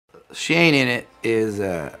She Ain't In It is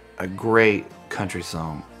a great country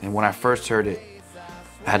song. And when I first heard it,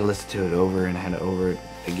 I had to listen to it over and I had to over it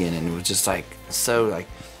again. And it was just like, so like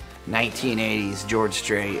 1980s George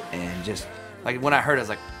Strait. And just like when I heard it, I was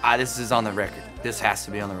like, this is on the record. This has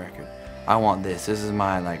to be on the record. I want this. This is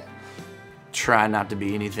my like, try not to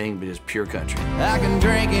be anything but just pure country. I can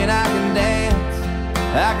drink and I can dance.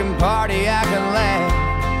 I can party, I can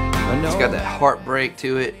laugh. It's got that heartbreak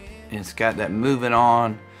to it. And it's got that moving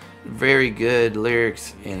on. Very good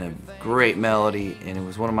lyrics and a great melody, and it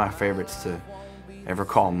was one of my favorites to ever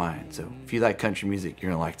call mine. So if you like country music,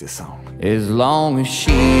 you're gonna like this song. As long as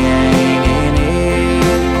she ain't in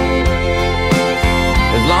it,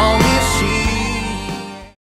 as long as